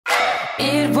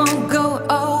It won't go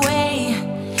away.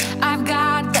 I've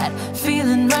got that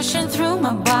feeling rushing through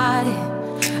my body.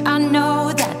 I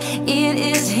know that it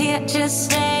is here to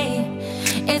stay.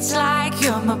 It's like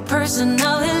you're my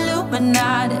personal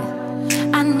Illuminati.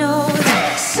 I know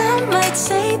that some might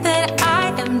say that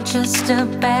I am just a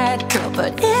bad girl,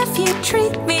 but if you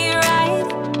treat me right,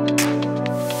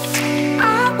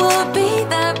 I will be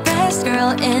the best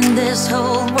girl in this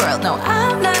whole world. No,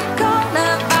 I'm not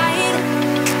gonna bite.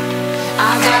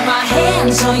 I got my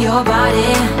hands on your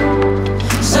body.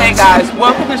 So hey guys,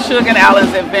 welcome to Sugar and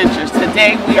Allen's Adventures.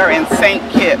 Today we are in St.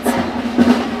 Kitts.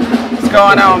 What's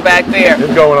going on back there?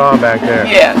 What's going on back there?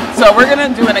 Yeah, so we're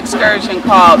going to do an excursion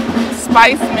called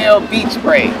Spice Mill Beach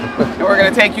Break. And we're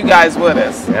going to take you guys with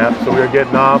us. Yeah, so we're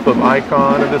getting off of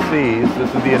Icon of the Seas.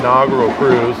 This is the inaugural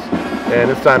cruise.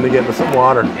 And it's time to get into some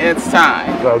water. It's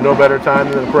time. So no better time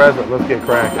than the present. Let's get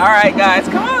cracking. All right, guys,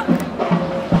 come on.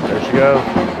 There she goes.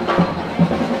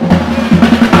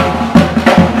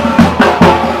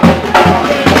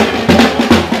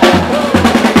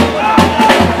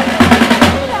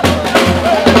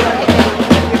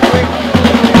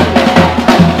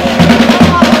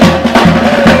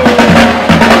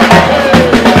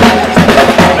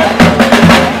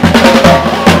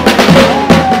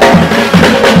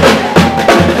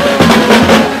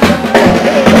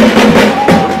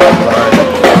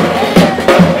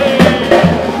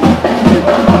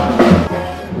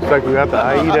 Like we got the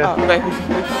Aida.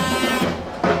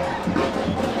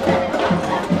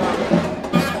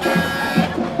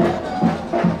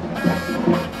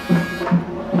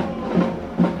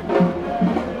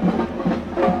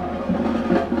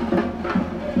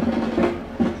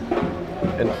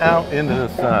 And out into the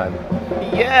sun.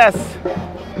 Yes.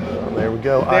 So there we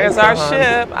go. There's our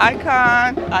ship,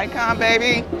 Icon. Icon,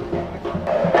 baby.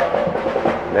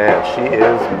 Man, she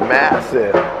is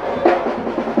massive.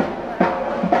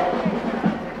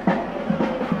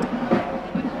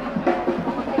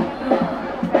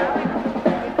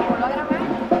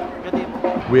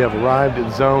 We have arrived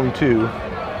at Zone 2.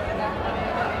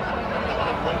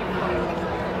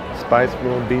 Spice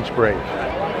Mill Beach Break.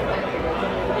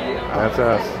 That's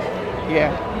us.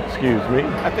 Yeah. Excuse me.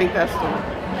 I think that's the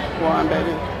one,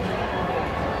 baby.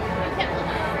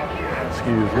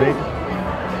 Excuse me.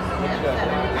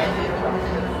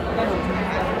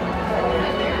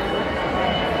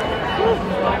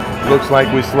 Looks like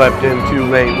we slept in too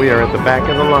late. We are at the back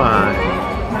of the line.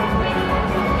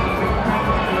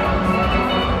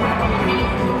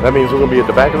 That means we're going to be at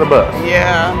the back of the bus.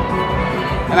 Yeah.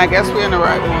 And I guess we're in the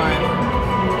right one.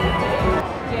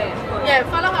 Yeah,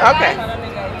 follow her. Okay.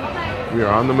 We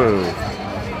are on the move.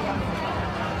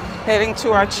 Heading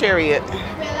to our chariot.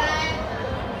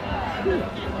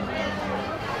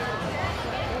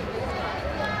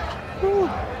 Whew.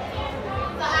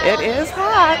 It is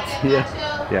hot.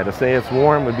 Yeah, to say it's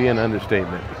warm would be an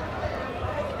understatement.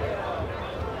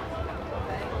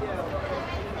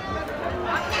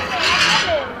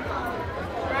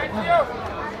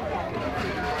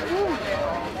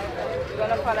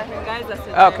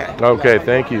 Okay. Okay,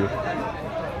 thank you.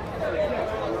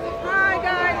 Hi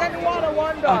guys, and water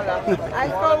 $1.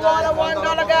 Ice cold water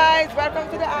 $1, guys. Welcome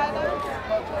to the island.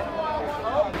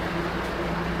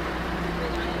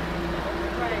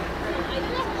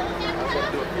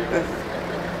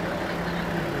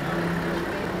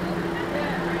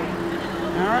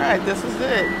 All right, this is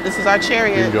it. This is our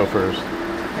chariot. You can go first.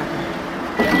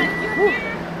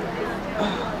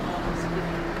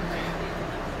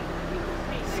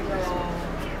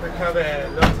 Have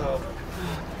lots of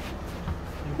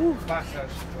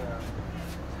massage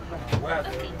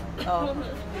weather. Oh,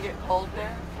 you get cold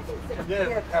there?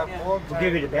 Yes, have warm. We'll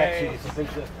give you the back seat.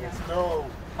 It's No.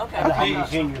 Okay. How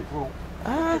many's in your group?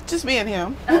 Just me and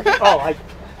him. Oh, I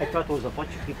thought there was a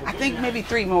bunch of people. I think maybe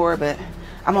 3 more, but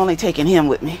I'm only taking him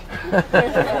with me. For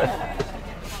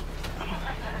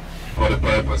the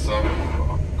purpose of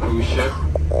cruise ship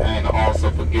and also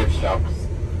for gift shops.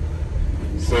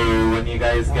 So when you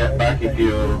guys get back, if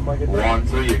you want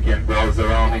to, you can browse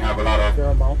around. We have a lot of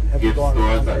gift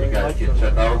stores that you guys can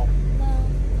check out.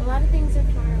 A lot of things are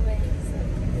far away, so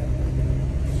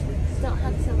just don't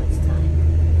have so much time.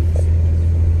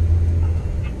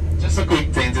 Just a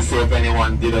quick thing to see if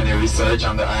anyone did any research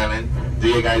on the island. Do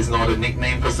you guys know the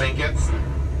nickname for St. Kitts?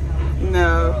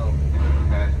 No.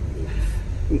 Okay.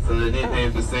 So the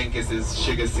nickname for St. Kitts is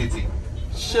Sugar City.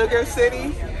 Sugar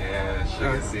City? Yeah,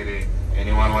 Sugar City.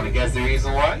 Anyone want to guess the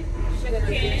reason why? Sugar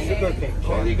cane.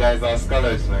 Well, you guys are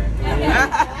scholars, man.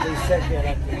 They said that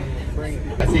at the frame.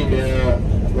 I think the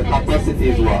capacity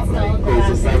is what? Like close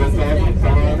to 7,000,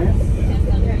 somewhere around there?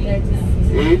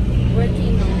 8?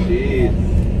 Working on it. Jeez.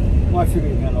 I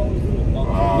figured you got all these little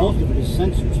bumps. Most of it is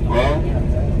censored stuff. Well,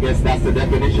 guess that's the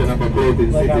definition of a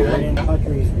floating Like city, I right? went in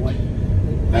countries what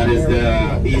That is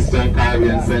the Eastern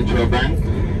Caribbean Central Bank,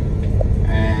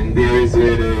 and there is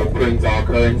where they print our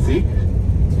currency.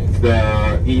 It's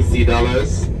the EC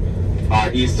dollars,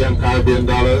 or Eastern Caribbean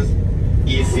dollars,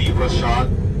 EC for short.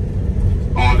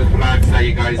 All the flags that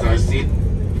you guys are seeing,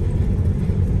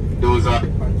 those are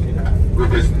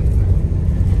represent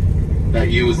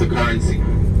that use the currency.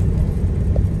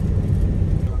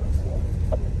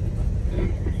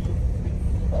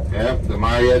 Yeah, the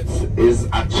Marriott is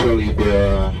actually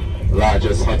the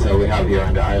largest hotel we have here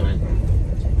on the island.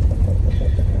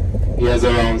 He has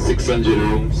around 600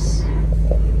 rooms.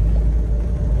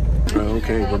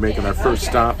 Okay, we're making our first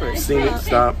stop, scenic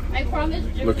stop,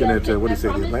 looking at, what do you say,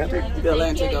 the Atlantic? The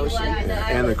Atlantic Ocean.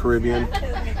 And the Caribbean.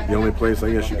 The only place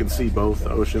I guess you can see both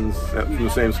oceans from the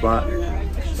same spot.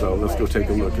 So let's go take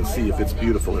a look and see if it's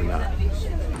beautiful or not.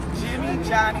 Jimmy,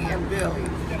 Johnny, and Billy.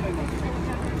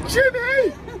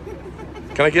 Jimmy!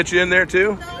 Can I get you in there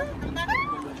too?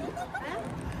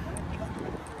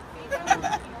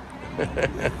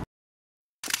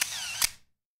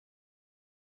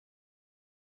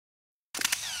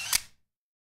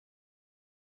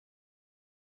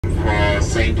 For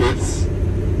St. Kitts,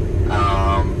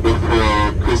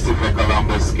 before Christopher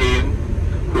Columbus came,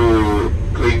 who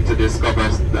claimed to discover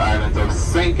the island of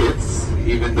St. Kitts,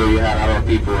 even though you had a lot of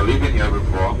people living here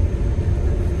before,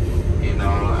 you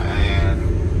know, and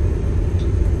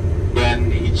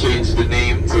then he changed the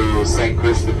name to St.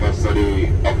 Christopher. So the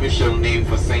official name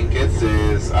for St. Kitts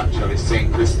is actually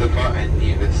St. Christopher and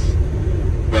Nevis,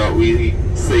 but we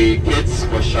say Kitts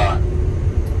for short.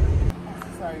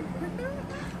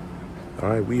 All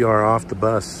right, we are off the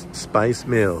bus. Spice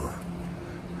Mill.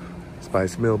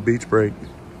 Spice Mill beach break.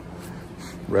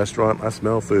 Restaurant, I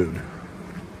smell food.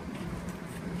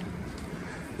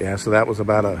 Yeah, so that was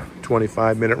about a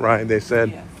 25-minute ride, they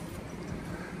said. Yes.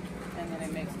 And then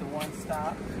it makes the one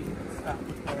stop. Stop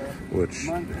for Which,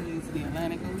 monkeys, the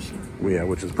Atlantic Ocean. yeah,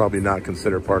 which is probably not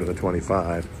considered part of the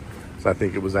 25. So I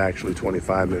think it was actually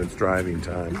 25 minutes driving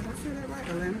time. Did I say that right?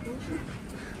 Atlantic Ocean?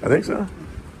 I think so.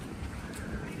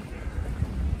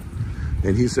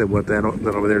 And he said, what, that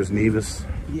over there is Nevis?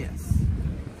 Yes.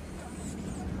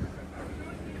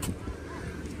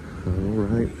 All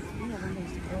right.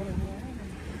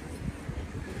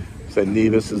 Said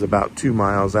Nevis is about 2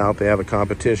 miles out. They have a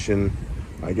competition,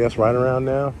 I guess, right around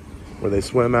now, where they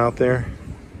swim out there.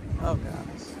 Oh,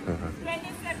 gosh.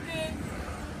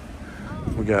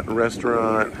 We got a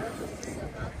restaurant.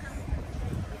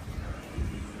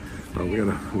 Oh, we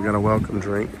got a welcome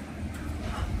drink.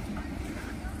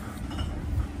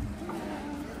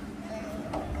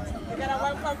 You get a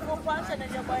welcome full punch and then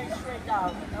you're going straight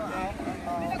down.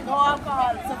 No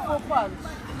alcohol, it's a full punch.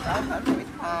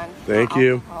 Thank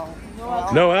you.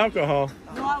 No alcohol.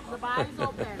 No, the bar is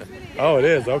open. Oh, it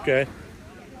is? Okay.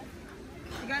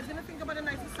 You guys gonna think about a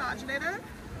nice massage later?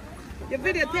 Your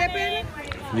videotaping?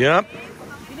 Yep.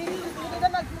 You need a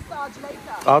nice massage later.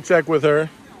 I'll check with her.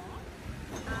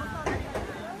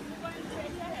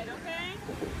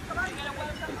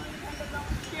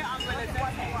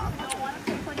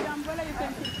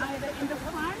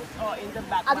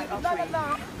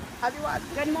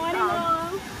 Good morning,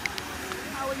 all.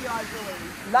 How are you all doing?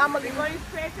 Normally, going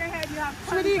straight ahead, you have.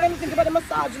 Sweetie, you gonna think about a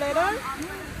massage later?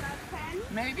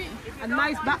 Maybe. A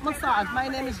nice back massage. My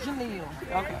name is Janelle.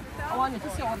 Okay. I want you to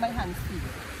see what my hands feel.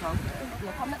 Okay.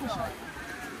 Yeah, come let me show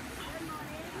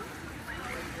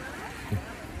you.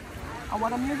 And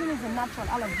what I'm using is a natural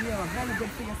aloe vera, very good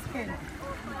for your skin.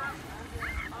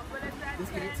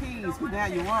 Just get a tease, but now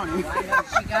you want it.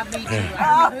 She got me too.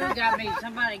 I don't know who got me.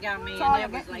 Somebody got me.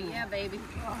 And they was like, yeah, baby.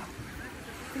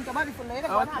 Think about it for later.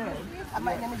 Okay. And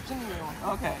my name is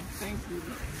Janelle. Okay, thank you.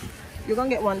 You're gonna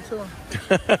get one too.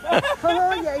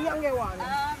 Yeah, you're gonna get one.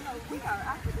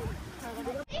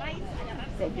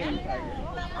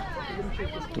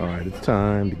 All right, it's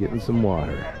time to get in some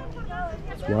water.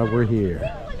 That's why we're here.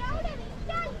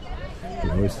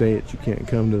 You always say it, you can't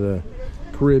come to the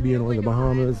Caribbean or the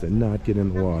Bahamas and not get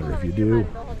in the water. If you do,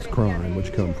 it's crime. What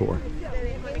you come for?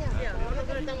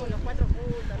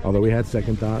 Although we had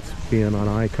second thoughts being on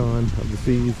Icon of the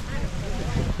Seas.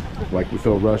 Like we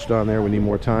feel rushed on there, we need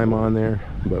more time on there,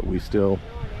 but we still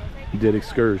did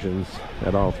excursions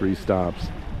at all 3 stops.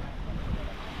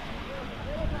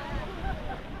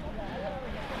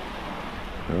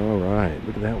 All right,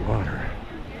 look at that water.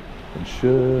 And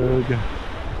Shug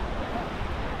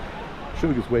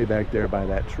is way back there by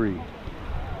that tree.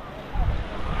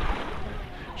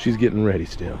 She's getting ready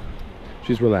still.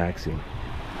 She's relaxing.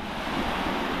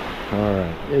 All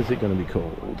right, is it going to be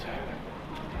cold?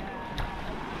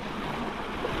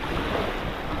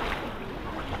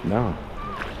 No,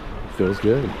 feels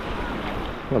good.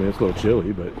 I mean, it's a little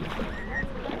chilly, but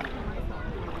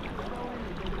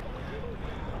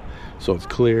so it's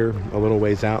clear a little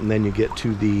ways out, and then you get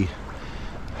to the,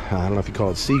 I don't know if you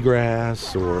call it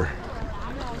seagrass, or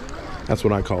that's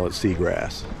what I call it,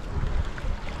 seagrass.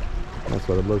 That's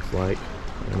what it looks like.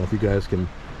 I don't know if you guys can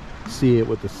see it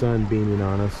with the sun beaming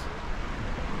on us.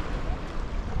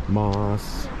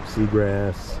 Moss,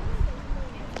 seagrass.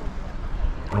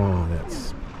 Oh,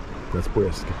 that's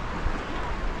brisk.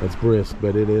 That's brisk,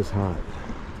 but it is hot.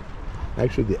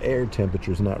 Actually, the air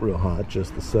temperature is not real hot,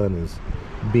 just the sun is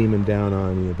beaming down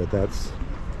on you, but that's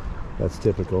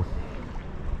typical.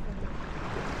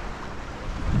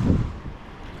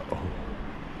 Oh.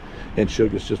 And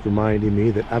Sugar's just reminding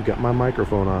me that I've got my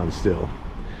microphone on still.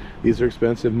 These are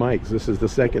expensive mics. This is the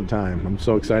second time. I'm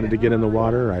so excited to get in the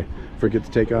water, I forget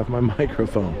to take off my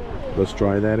microphone. Let's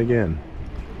try that again.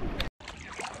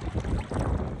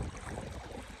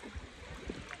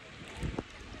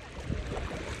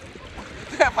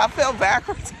 If I fell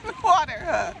backwards in the water,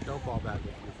 huh? Don't fall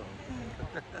backwards with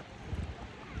your phone.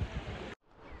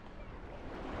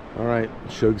 All right,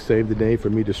 Shug saved the day for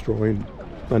me destroying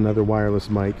another wireless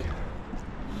mic.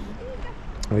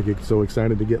 I get so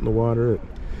excited to get in the water,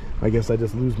 I guess I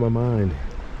just lose my mind.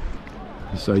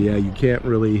 So yeah, you can't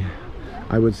really,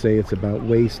 I would say it's about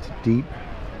waist deep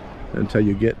until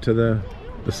you get to the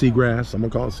seagrass. I'm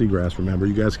gonna call it seagrass, remember.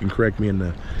 You guys can correct me in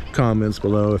the comments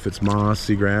below if it's moss,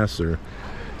 seagrass, or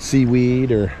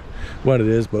seaweed, or what it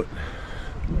is, but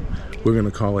we're gonna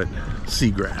call it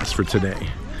seagrass for today.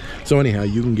 So anyhow,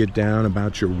 you can get down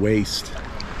about your waist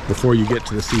before you get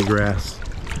to the seagrass.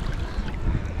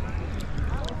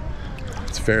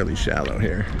 It's fairly shallow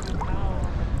here.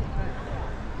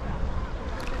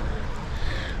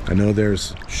 I know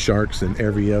there's sharks in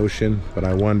every ocean, but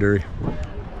I wonder,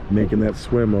 making that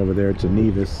swim over there to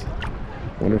Nevis,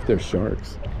 I wonder if there's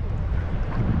sharks.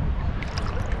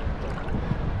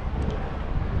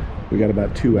 We got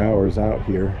about 2 hours out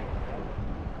here.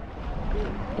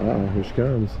 Oh, here she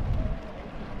comes.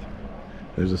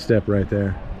 There's a step right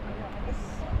there.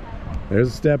 There's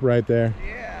a step right there.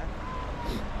 Yeah.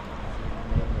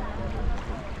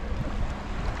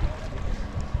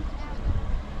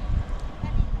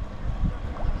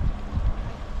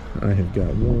 I have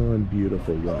got one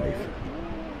beautiful wife.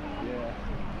 Yeah.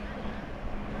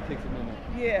 Takes a minute.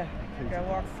 Yeah. You gotta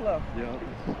walk slow. Yeah.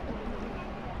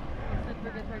 For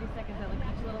the 30 seconds at like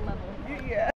each little level.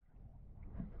 Yeah.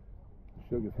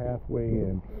 Sugar's halfway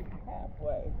in.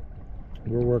 Halfway.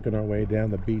 We're working our way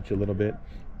down the beach a little bit.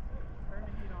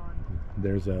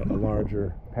 There's a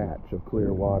larger patch of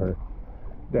clear water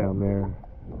down there.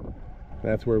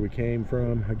 That's where we came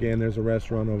from. Again, there's a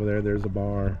restaurant over there. There's a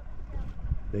bar.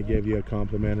 They give you a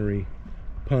complimentary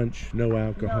punch, no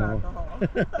alcohol. No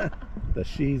alcohol. The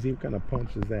sheezy, what kind of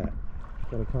punch is that?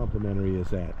 What kind of complimentary is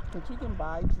that? But you can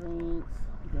buy drinks,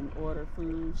 you can order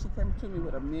food. She came to me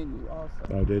with a menu also.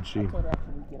 Oh, did she? I told her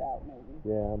after we get out maybe.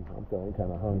 Yeah, I'm feeling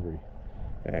kind of hungry,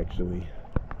 actually.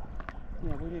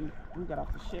 Yeah, we got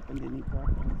off the ship and didn't eat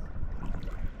breakfast.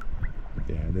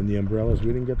 Yeah, and then the umbrellas,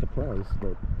 we didn't get the price,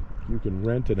 but you can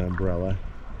rent an umbrella.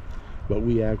 But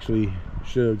we actually,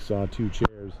 Shug saw 2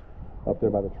 chairs up there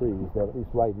by the trees that at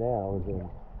least right now is in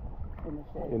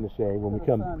the shade. When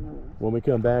we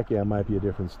come back, yeah, it might be a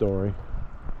different story.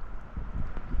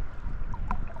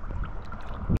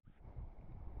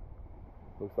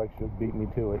 Looks like Shug beat me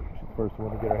to it. She's the first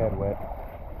one to get her head wet.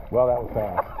 Well, that was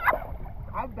fast.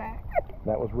 I'm back.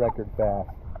 That was record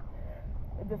fast.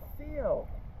 The seal.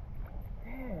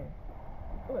 Dang.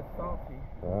 Oh, it's salty.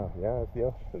 Yeah, it's the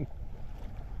ocean.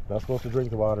 Not supposed to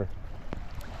drink the water.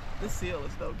 This seal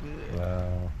is so good.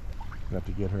 Wow. I have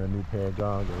to get her a new pair of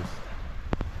goggles.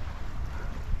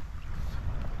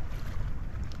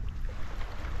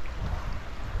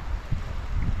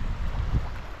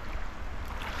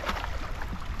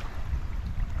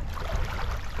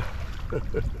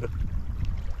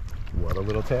 What a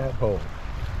little tadpole.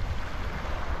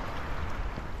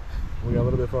 We got a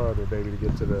little bit farther, baby, to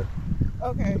get to the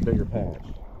bigger patch.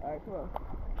 All right, come on.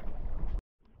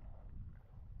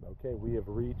 Okay, we have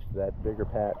reached that bigger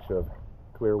patch of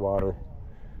clear water.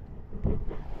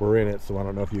 We're in it, so I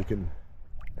don't know if you can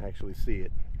actually see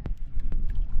it,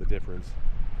 the difference.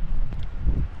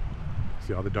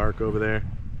 See all the dark over there?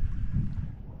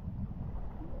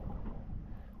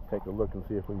 Take a look and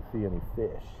see if we can see any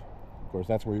fish. Of course,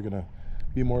 that's where you're going to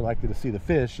be more likely to see the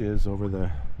fish, is over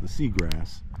the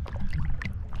seagrass.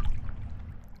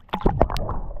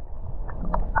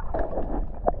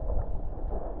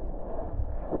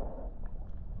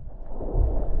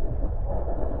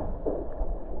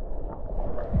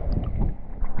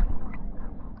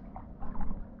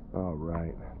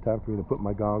 Time for me to put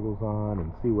my goggles on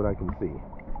and see what I can see.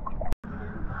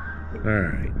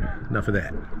 Alright, enough of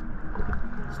that.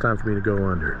 It's time for me to go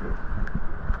under.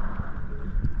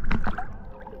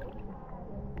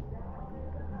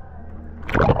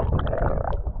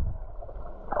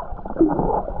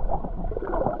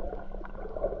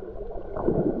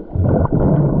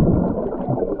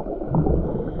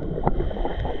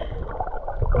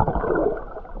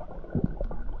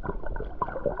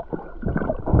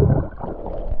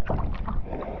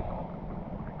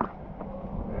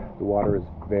 The water is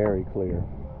very clear.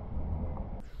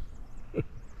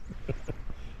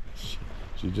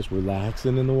 She's just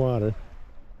relaxing in the water.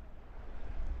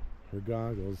 Her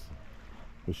goggles.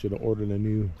 We should have ordered a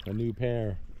new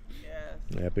pair.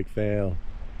 Yes. Epic fail.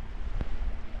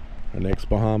 Our next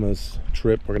Bahamas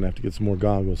trip, we're gonna have to get some more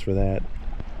goggles for that.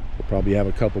 We'll probably have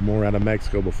a couple more out of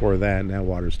Mexico before that, and that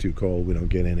water's too cold. We don't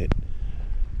get in it.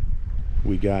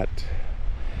 We got,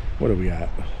 what do we got?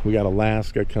 We got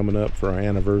Alaska coming up for our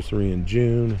anniversary in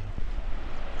June.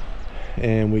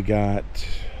 And we got,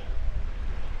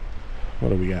 what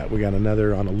do we got? We got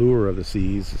another on Allure of the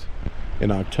Seas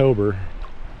in October.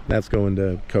 That's going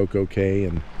to Coco Cay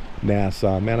and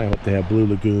Nassau. Man, I hope they have Blue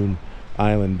Lagoon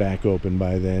Island back open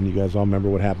by then. You guys all remember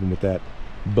what happened with that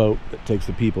boat that takes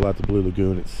the people out to Blue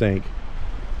Lagoon? It sank.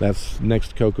 That's next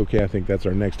to Coco Cay. I think that's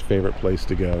our next favorite place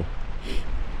to go.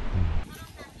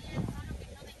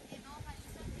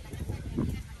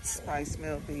 Spice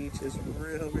Mill Beach is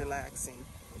real relaxing.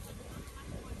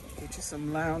 Get you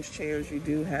some lounge chairs. You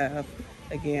do have,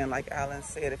 again, like Alan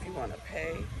said, if you want to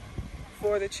pay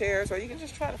for the chairs, or you can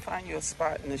just try to find you a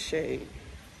spot in the shade.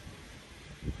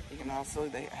 You can also,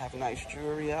 they have nice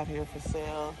jewelry out here for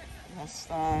sale. That's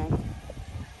fun.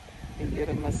 You can get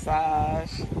a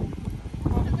massage.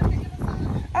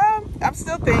 I'm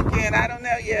still thinking. I don't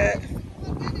know yet.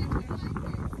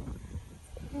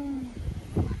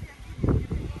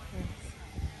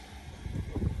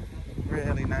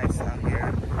 Really nice out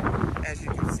here. As you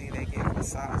can see, they give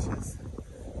massages.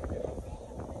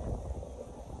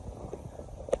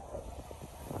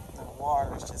 The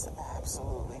water is just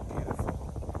absolutely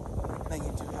beautiful. Now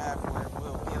you do have where it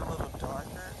will get a little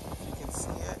darker, if you can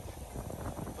see it.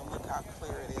 But look how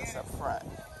clear it is up front.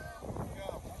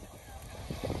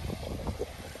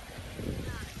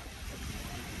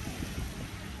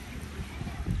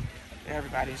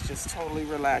 Everybody's just totally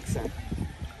relaxing.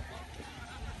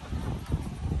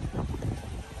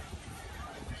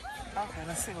 Okay,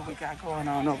 let's see what we got going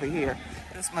on over here.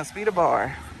 This must be the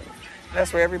bar.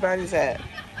 That's where everybody's at.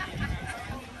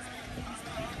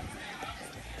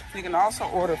 You can also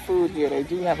order food here. They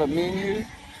do have a menu.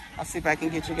 I'll see if I can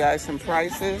get you guys some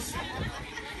prices.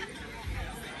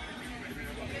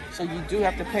 So you do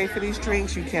have to pay for these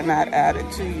drinks. You cannot add it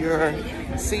to your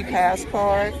C-Pass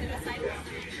card.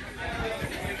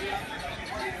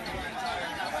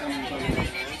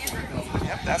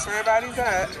 Yep, that's where everybody's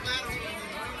at.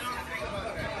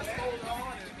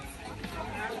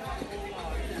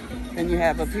 And you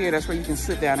have up here, that's where you can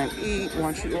sit down and eat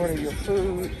once you order your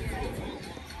food.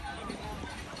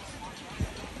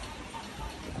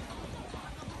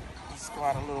 Let's go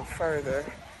out a little further.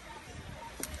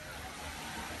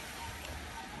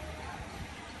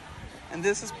 And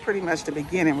this is pretty much the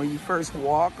beginning where you first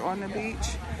walk on the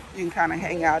beach. You can kind of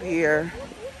hang out here.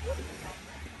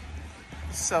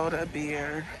 Soda,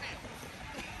 beer.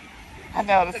 I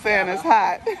know the sand is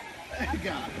hot.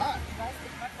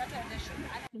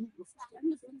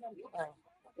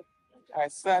 All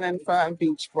right, Sun and Fun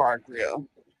Beach Bar Grill.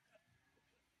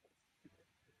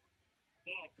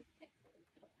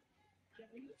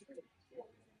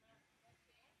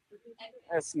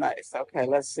 That's nice. Okay,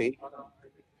 let's see.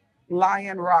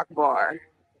 Lion Rock Bar.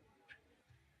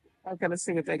 Okay, let's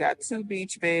see what they got. 2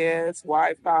 beach beds,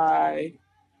 Wi-Fi,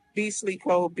 beastly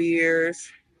cold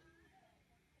beers,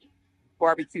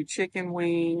 barbecue chicken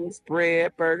wings,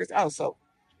 bread, burgers. Oh, so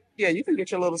yeah, you can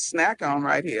get your little snack on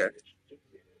right here.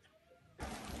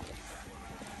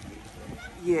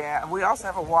 Yeah, we also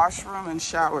have a washroom and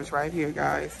showers right here,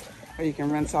 guys, where you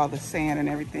can rinse all the sand and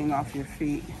everything off your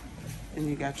feet. And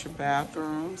you got your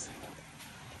bathrooms.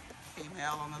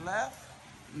 Female on the left,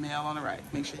 male on the right.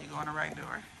 Make sure you go in the right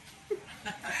door.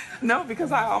 No,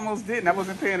 because I almost didn't. I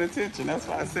wasn't paying attention. That's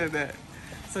why I said that.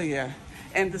 So yeah,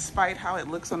 and despite how it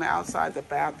looks on the outside, the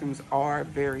bathrooms are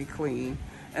very clean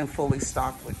and fully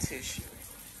stocked with tissue.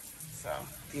 So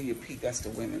give you a peek. That's the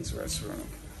women's restroom.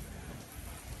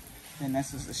 And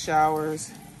this is the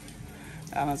showers.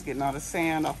 Alan's getting all the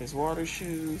sand off his water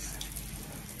shoes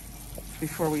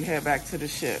before we head back to the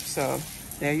ship. So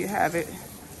there you have it.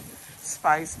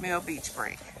 Spice Mill Beach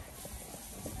Break.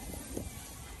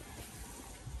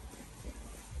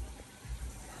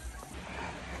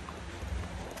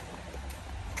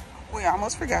 we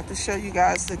almost forgot to show you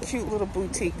guys the cute little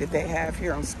boutique that they have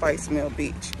here on Spice Mill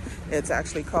Beach. It's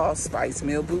actually called Spice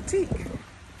Mill Boutique.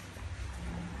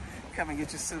 Come and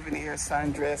get your souvenirs,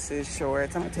 sundresses,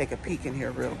 shorts. I'm gonna take a peek in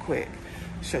here real quick.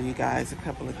 Show you guys a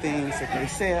couple of things that they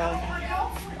sell.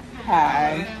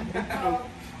 Hi. Okay.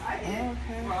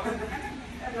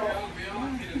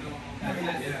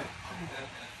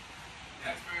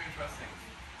 That's very interesting.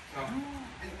 So,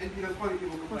 and you know, funny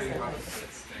people complain about it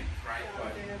stink, right?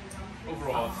 But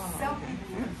overall,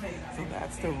 So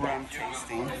that's the rum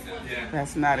tasting.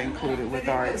 That's not included with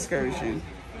our excursion.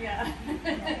 Yeah.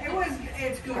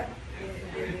 It's good.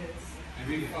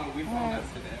 we found that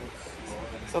today.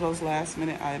 So those last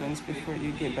minute items before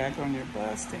you get back on your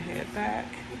bus to head back.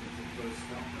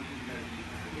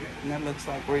 And that looks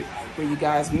like where you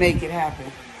guys make it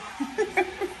happen.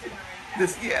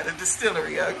 The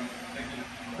distillery.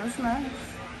 That's nice.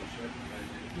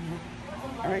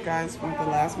 All right, guys, for the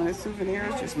last minute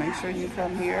souvenirs, just make sure you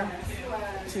come here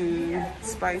to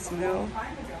Spice Mill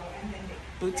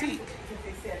Boutique.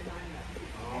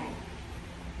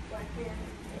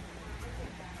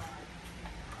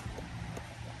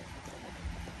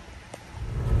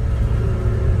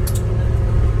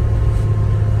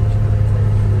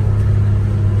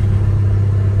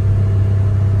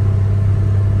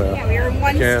 Yeah, we were in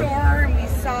one store and we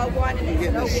saw one and we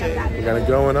said, oh, we have that. We got it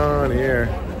going on here.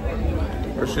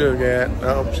 Where's Suge at?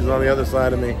 Oh, she's on the other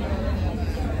side of me.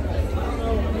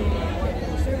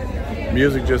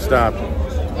 Music just stopped.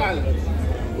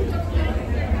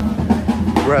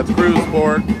 We're at the cruise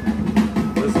port.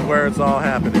 This is where it's all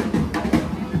happening.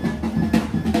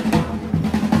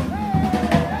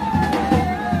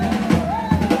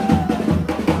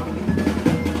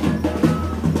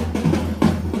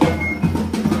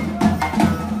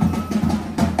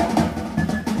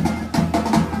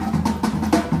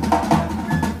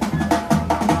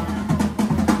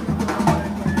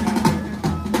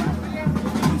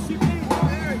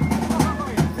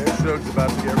 Suge's about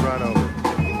to get run over.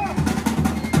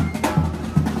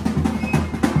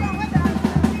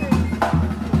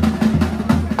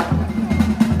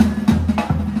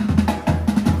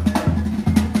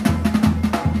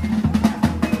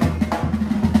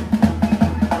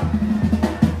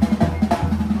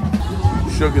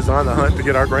 Suge is on the hunt to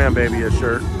get our grandbaby a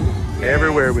shirt.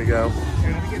 Everywhere we go.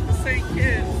 Gotta get the St.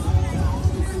 Kitts.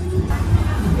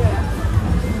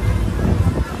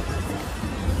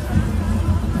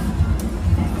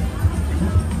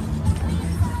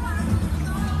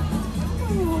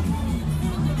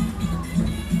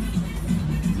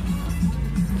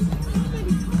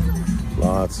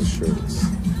 Lots of shirts,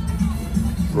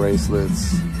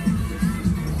 bracelets.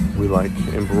 We like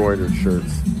embroidered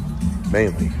shirts,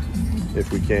 mainly,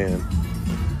 if we can.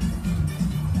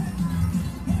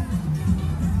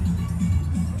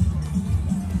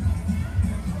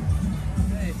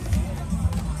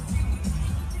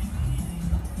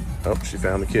 Oh, she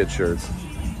found the kid shirts.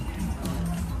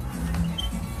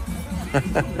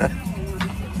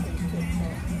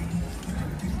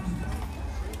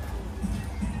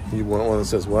 You want one that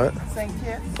says what? St.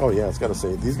 Kitts. Oh yeah, it's got to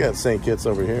say, these got St. Kitts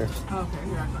over here. Okay,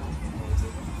 here I go.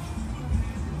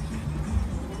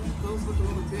 Those look a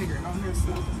little bigger. Oh, here's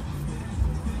some.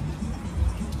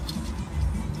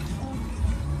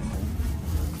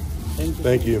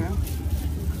 Thank you.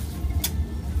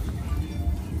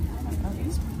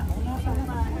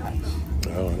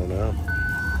 Oh, I don't know.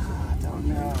 Don't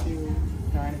know.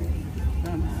 Darn it.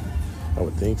 Don't know. I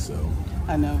would think so.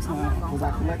 I know it's not. Because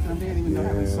I collected them. They didn't even know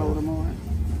how we sold them on.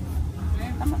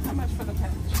 How much for the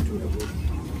package?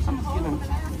 I'm going to give them a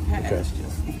patch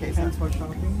just in case. Thanks for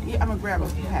shopping. Yeah, I'm going to grab a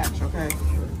patch, okay?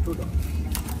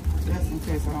 Just in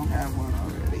case I don't have one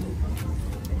already.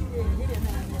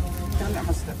 I got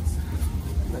my steps.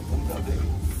 Let them go there.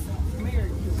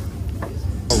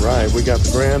 All right, we got the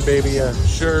grandbaby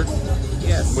shirt.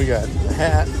 Yes. We got a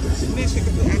hat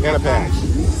and a patch.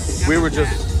 We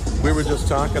were just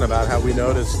talking about how we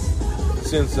noticed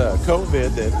since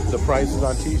COVID that the prices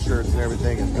on t-shirts and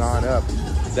everything has gone up.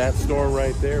 That store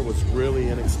right there was really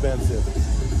inexpensive.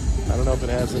 I don't know if it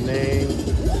has a name.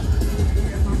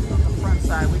 On the front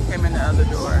side, we came in the other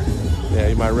door. Yeah,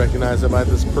 you might recognize it by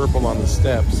this purple on the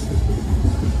steps.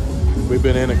 We've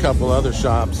been in a couple other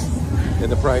shops and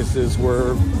the prices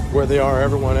were where they are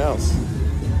everyone else,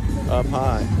 up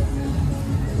high.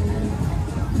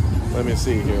 Let me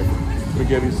see here. Let me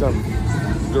give you some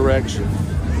direction.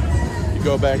 You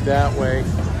go back that way,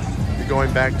 you're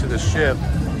going back to the ship,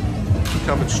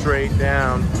 coming straight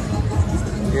down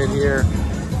in here.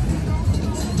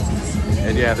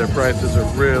 And yeah, their prices are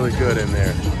really good in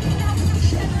there.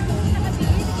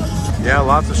 Yeah,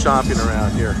 lots of shopping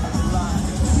around here.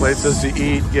 Places to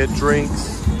eat, get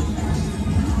drinks,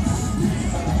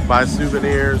 buy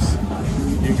souvenirs.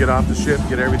 You can get off the ship,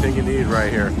 get everything you need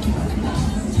right here.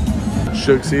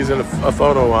 Shug sees a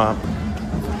photo op.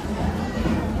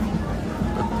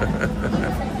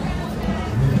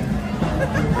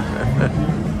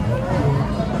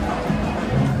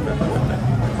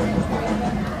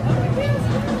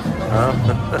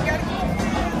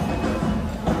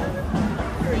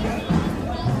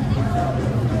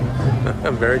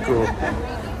 Very cool.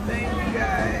 Thank you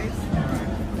guys.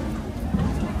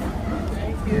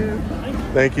 Thank you.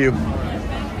 Thank you.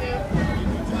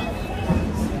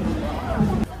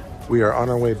 We are on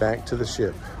our way back to the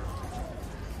ship.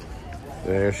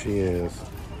 There she is.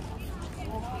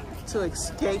 To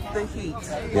escape the heat.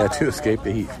 Yeah, to escape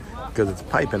the heat, because it's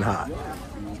piping hot.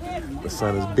 The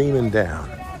sun is beaming down.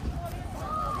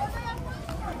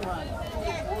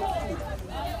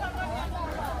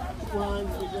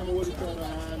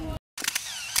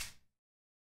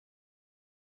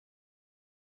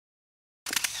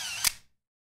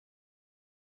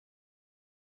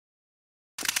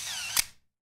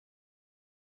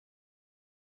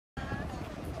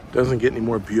 Doesn't get any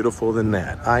more beautiful than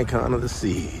that. Icon of the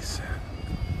seas.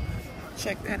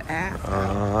 Check that aft.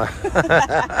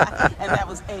 And that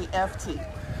was AFT.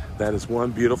 That is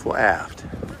one beautiful aft.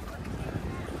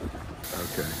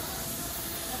 Okay.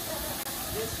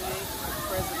 This is the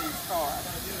president's car.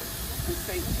 To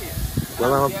St. Kitts.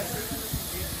 Well,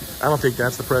 I don't think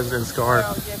that's the president's car.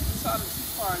 Well, yes, we saw the 2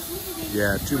 cars leaving.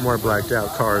 Yeah, 2 more blacked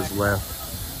out cars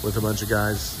left with a bunch of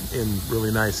guys in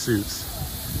really nice suits.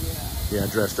 Yeah,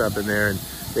 dressed up in there, and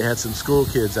they had some school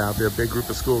kids out there, a big group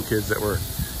of school kids that were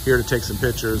here to take some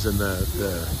pictures, and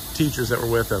the teachers that were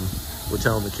with them were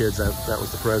telling the kids that that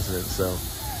was the president. So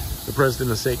the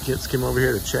president of St. Kitts came over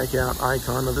here to check out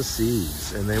Icon of the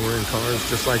Seas, and they were in cars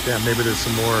just like that. Maybe there's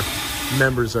some more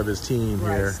members of his team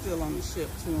here. Still on the ship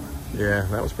too. Yeah,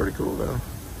 that was pretty cool though.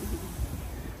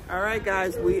 All right,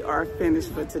 guys, we are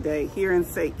finished for today here in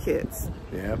St. Kitts.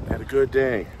 Yeah, had a good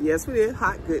day. Yes, we did.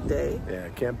 Hot, good day. Yeah,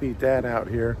 can't beat that out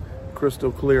here.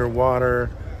 Crystal clear water,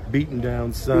 beating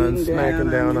down sun, smacking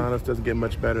down on us. Doesn't get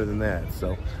much better than that.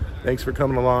 So thanks for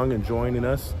coming along and joining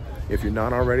us. If you're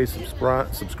not already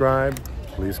subscribed,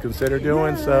 please consider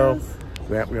doing so.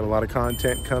 We got a lot of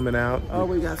content coming out. Oh,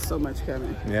 we got so much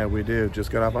coming. Yeah, we do.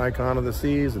 Just got off Icon of the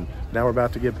Seas, and now we're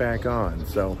about to get back on.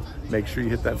 So make sure you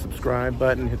hit that subscribe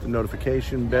button, hit the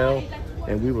notification bell,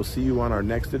 and we will see you on our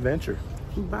next adventure.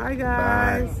 Bye,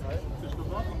 guys. Bye.